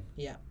Peter Thiel.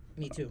 Yeah,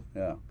 me too.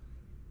 Yeah,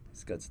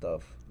 it's good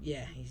stuff.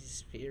 Yeah,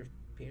 Peter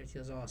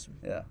Thiel's awesome.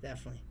 Yeah,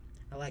 definitely.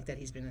 I like that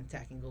he's been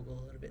attacking Google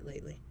a little bit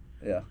lately.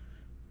 Yeah.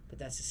 But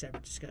that's a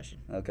separate discussion.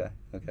 Okay,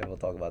 we'll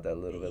talk about that a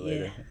little bit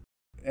later.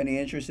 Any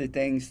interesting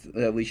things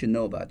that we should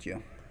know about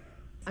you?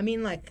 I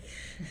mean, like,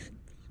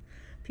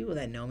 people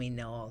that know me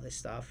know all this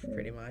stuff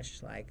pretty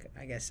much. Like,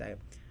 I guess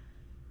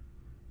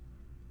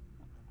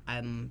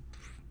I'm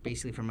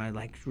basically from a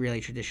like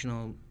really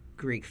traditional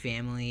Greek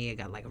family. I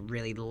got like a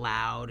really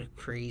loud,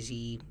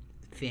 crazy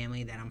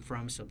family that I'm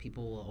from. So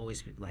people will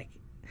always be like,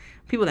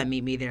 people that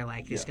meet me, they're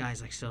like, this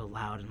guy's like so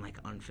loud and like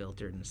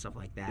unfiltered and stuff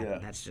like that. Yeah.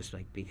 And that's just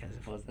like because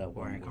of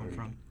where I come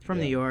from. From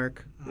New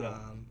York.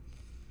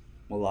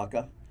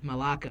 Malacca.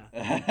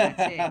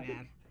 That's it,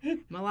 man.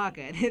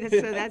 Malacca.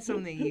 That's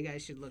something you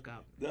guys should look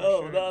up.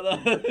 No.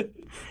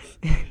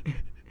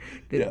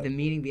 The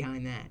meaning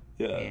behind that.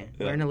 Yeah.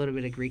 Learn a little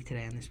bit of Greek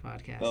today on this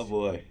podcast. Oh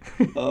boy.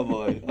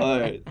 All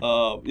right.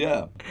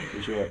 Yeah,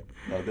 for sure.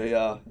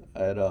 No, I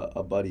had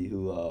a buddy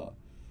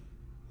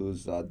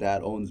whose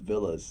dad owns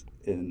villas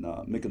in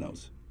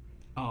Mykonos.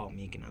 Oh,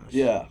 Mykonos.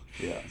 Yeah.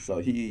 So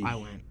I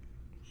went.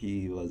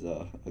 He was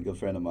a good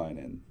friend of mine,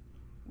 and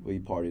we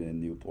partied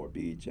in Newport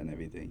Beach and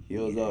everything. He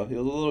was a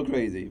little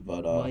crazy,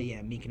 but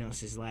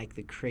Mykonos is like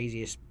the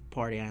craziest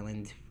party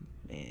island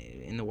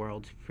in the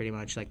world, pretty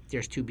much. Like,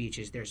 there's 2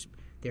 beaches.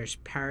 There's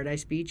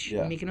Paradise Beach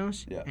in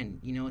Mykonos, and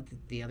you know what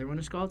the other one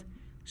is called?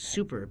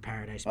 Super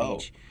Paradise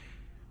Beach.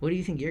 What do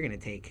you think you're gonna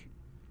take?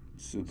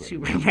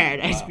 Super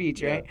Paradise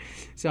Beach, right? Yeah.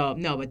 So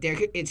no, but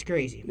it's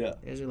crazy. Yeah,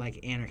 there's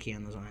like anarchy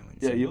on those islands.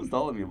 Yeah, he was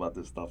telling me about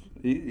this stuff.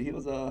 He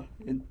was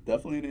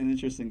definitely an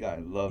interesting guy.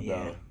 Loved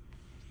their.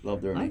 A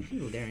lot of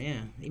people there,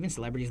 yeah. Even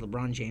celebrities,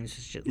 LeBron James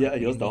was just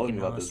he was telling me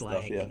about this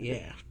stuff.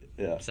 Yeah.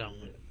 So.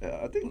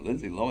 Yeah, I think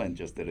Lindsay Lohan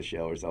just did a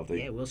show or something.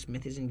 Yeah, Will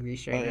Smith is in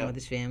Greece right now with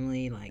his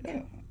family. Like.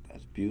 Yeah,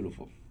 that's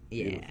beautiful.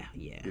 Yeah,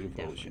 Beautiful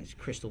definitely. ocean. It's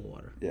crystal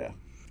water. Yeah.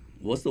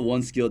 What's the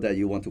one skill that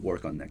you want to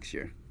work on next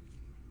year?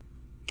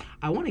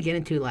 I want to get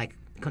into like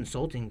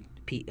consulting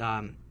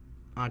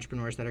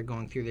entrepreneurs that are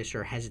going through this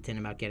or hesitant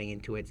about getting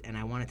into it, and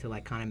I wanted to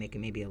like kind of make it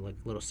maybe a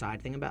little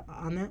side thing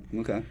on that.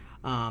 Okay.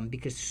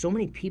 Because so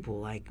many people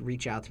like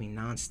reach out to me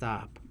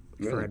nonstop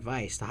for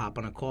advice, to hop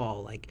on a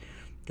call. Like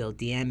they'll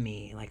DM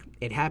me. Like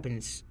it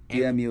happens.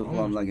 DM you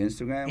on like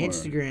Instagram.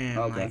 Instagram.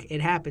 Okay. Like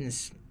it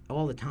happens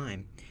all the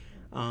time.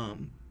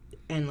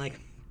 And like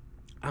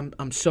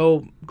I'm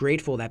so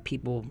grateful that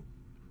people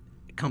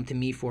come to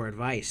me for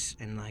advice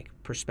and like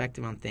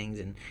perspective on things,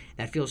 and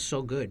that feels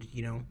so good,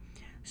 you know.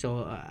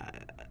 So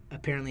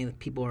apparently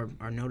people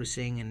are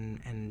noticing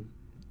and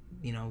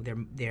you know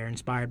they're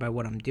inspired by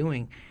what I'm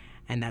doing,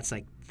 and that's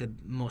like the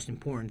most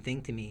important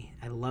thing to me.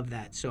 I love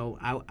that. So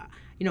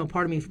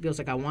part of me feels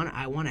like I want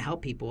to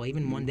help people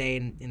even one day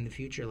in the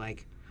future.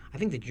 Like I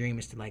think the dream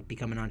is to like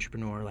become an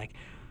entrepreneur, like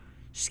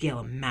scale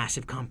a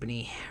massive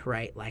company,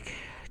 right? Like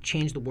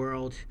change the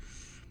world,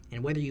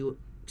 and whether you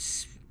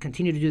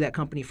continue to do that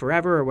company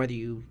forever or whether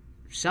you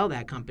sell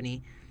that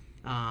company,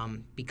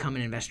 become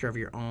an investor of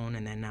your own,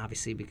 and then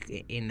obviously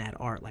in that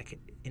art, like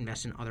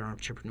invest in other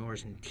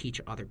entrepreneurs and teach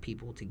other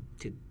people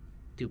to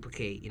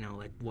duplicate,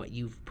 like what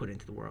you've put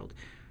into the world.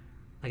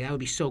 Like that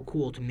would be so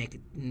cool to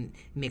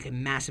make a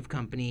massive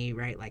company,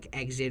 right? Like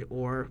exit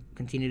or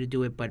continue to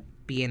do it, but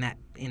be in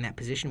that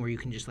position where you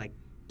can just like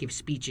give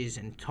speeches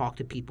and talk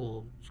to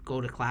people,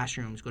 go to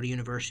classrooms, go to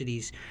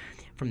universities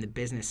from the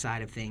business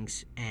side of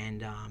things,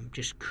 and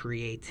just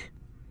create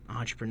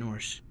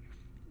entrepreneurs.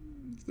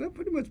 Is that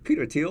pretty much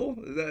Peter Thiel?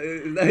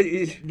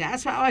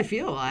 That's how I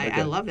feel.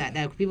 I love that.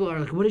 That people are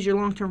like, what is your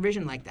long-term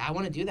vision? Like, I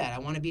want to do that. I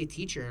want to be a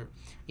teacher.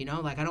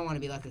 Like I don't want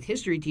to be like a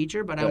history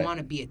teacher, but I want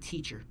to be a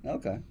teacher.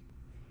 Okay.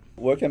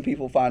 Where can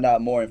people find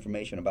out more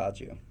information about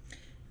you?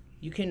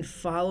 You can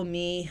follow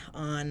me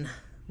on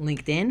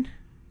LinkedIn.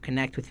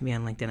 Connect with me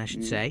on LinkedIn, I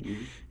should say.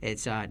 Mm-hmm.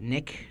 It's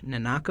Nick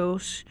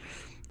Nanakos.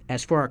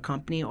 As for our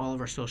company, all of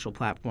our social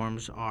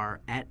platforms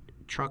are at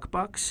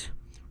TruckBucks.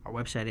 Our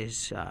website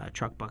is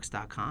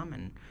truckbucks.com,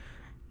 and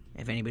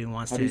if anybody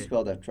wants to... How do you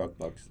spell that,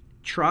 TruckBucks?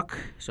 Truck,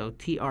 so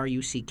Truck,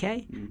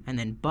 and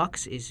then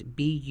Bucks is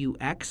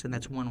Bux, and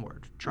that's one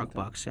word,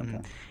 TruckBucks. Okay.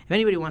 And if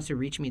anybody wants to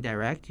reach me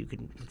direct,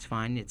 it's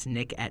fine. It's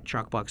Nick at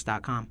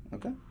truckbucks.com.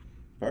 Okay,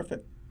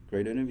 perfect.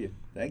 Great interview.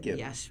 Thank you.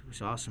 Yes, it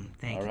was awesome.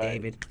 Thank you,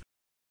 David.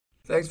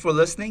 Thanks for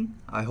listening.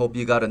 I hope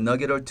you got a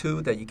nugget or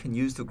two that you can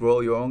use to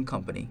grow your own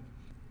company.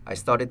 I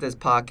started this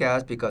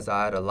podcast because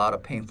I had a lot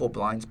of painful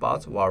blind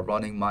spots while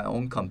running my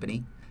own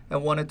company,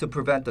 and wanted to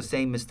prevent the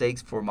same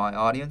mistakes for my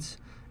audience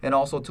and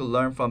also to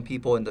learn from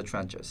people in the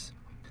trenches.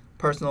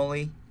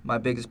 Personally, my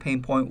biggest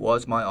pain point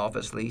was my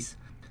office lease.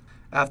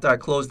 After I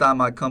closed down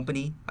my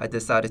company, I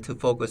decided to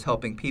focus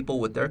helping people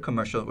with their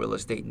commercial real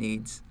estate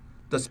needs.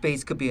 The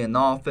space could be an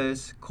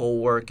office,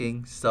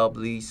 co-working,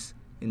 sublease,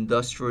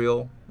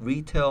 industrial,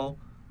 retail,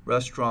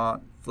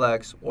 restaurant,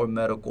 flex, or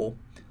medical.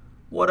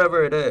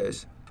 Whatever it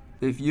is,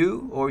 if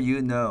you or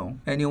you know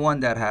anyone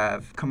that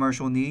have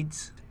commercial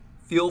needs,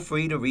 feel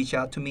free to reach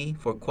out to me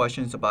for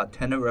questions about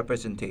tenant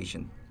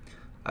representation.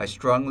 I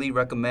strongly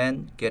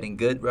recommend getting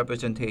good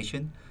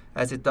representation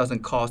as it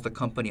doesn't cost the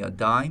company a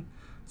dime,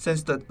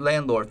 since the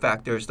landlord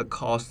factors the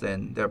cost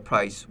in their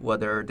price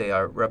whether they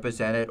are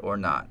represented or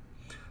not.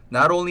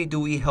 Not only do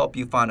we help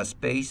you find a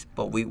space,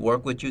 but we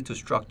work with you to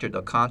structure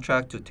the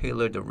contract to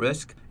tailor the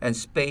risk and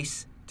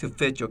space to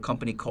fit your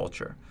company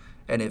culture.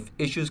 And if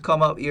issues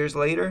come up years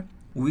later,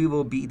 we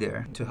will be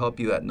there to help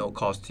you at no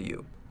cost to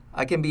you.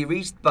 I can be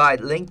reached by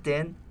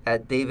LinkedIn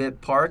at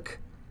David Park,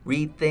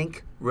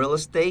 Rethink Real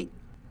Estate,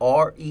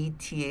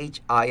 RETHINC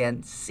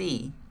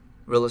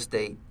Real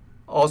Estate.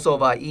 Also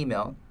by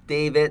email,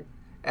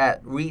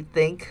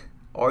 david@rethink,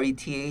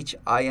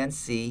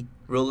 RETHINC,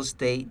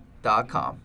 realestate.com.